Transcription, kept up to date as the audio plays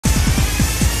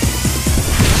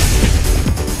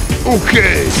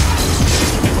Okay.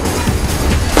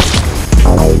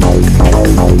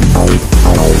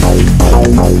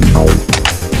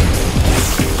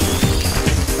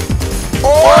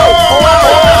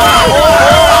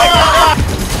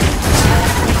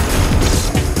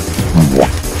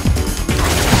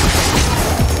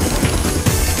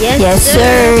 Yes,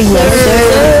 sir. Yes,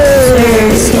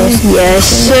 sir. Yes,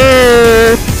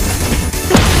 sir.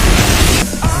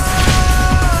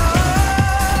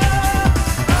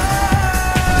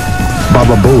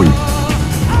 Baba Booey.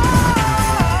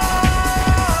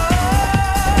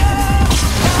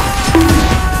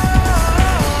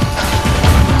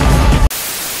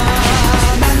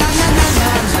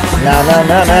 No.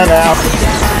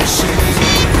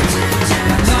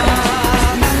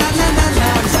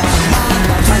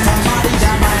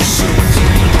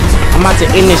 I'm about to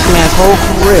end this man's whole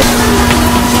career.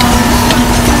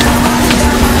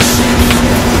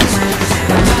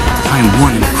 I am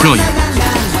 1 in a trillion.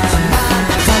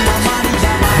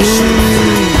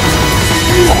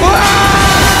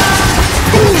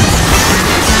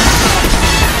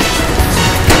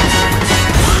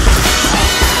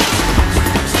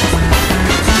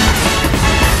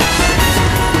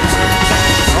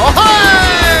 Oh,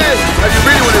 hey! Now you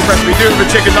really want to impress me doing the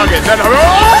chicken nugget. Then, oh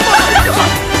my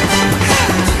God!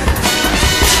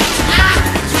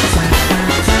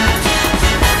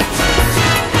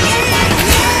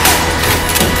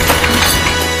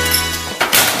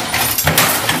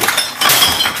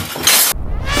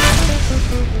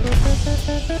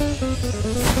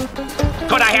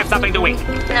 Could I have something to eat?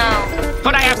 No.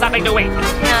 Could I have something to eat?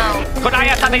 No. Could I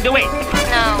have something to eat?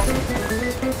 No.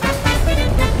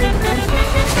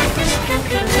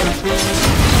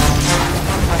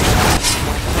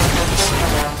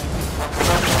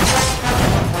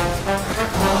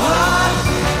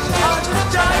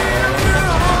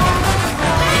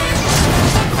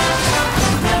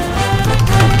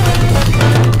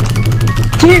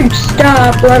 Dude,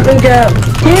 stop, let me go.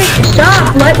 Dude,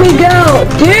 stop, let me go.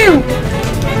 Dude,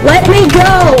 let me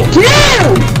go.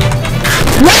 Dude,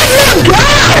 let me go.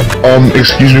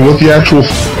 Excuse me, what the actual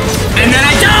And then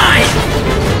I die!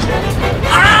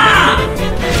 Ah!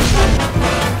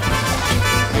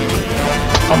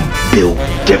 I'm built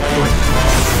different.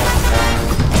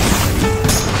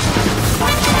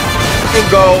 Your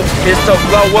goal is to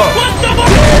blow up. What the fuck?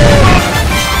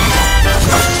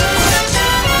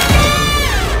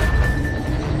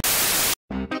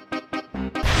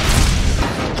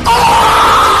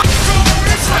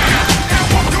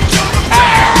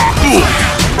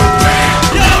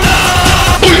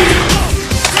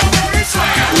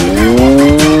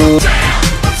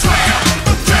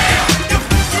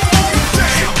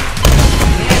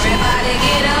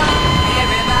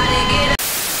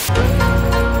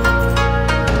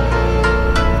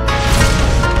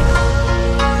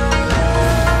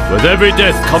 With every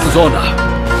death comes honor.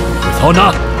 With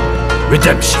honor,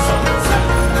 redemption.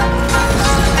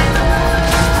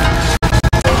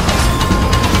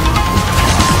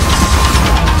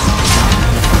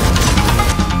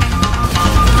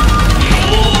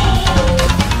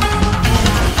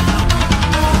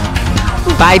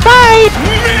 Bye-bye.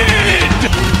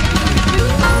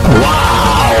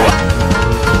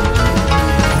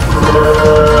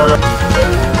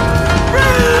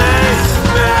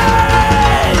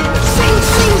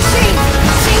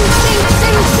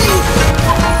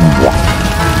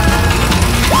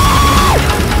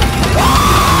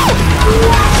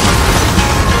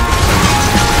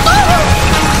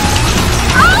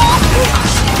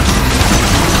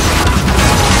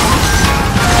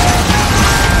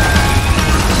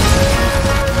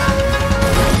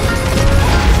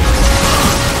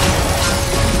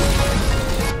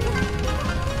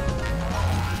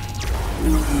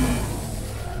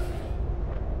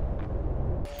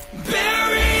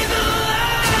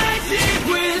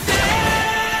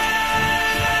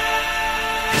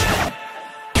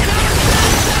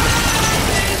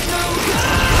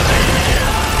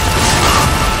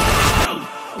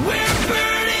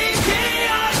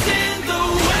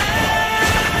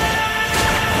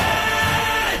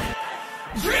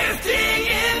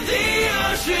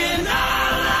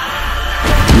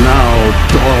 Now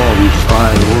dawns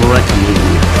thy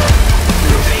reckoning.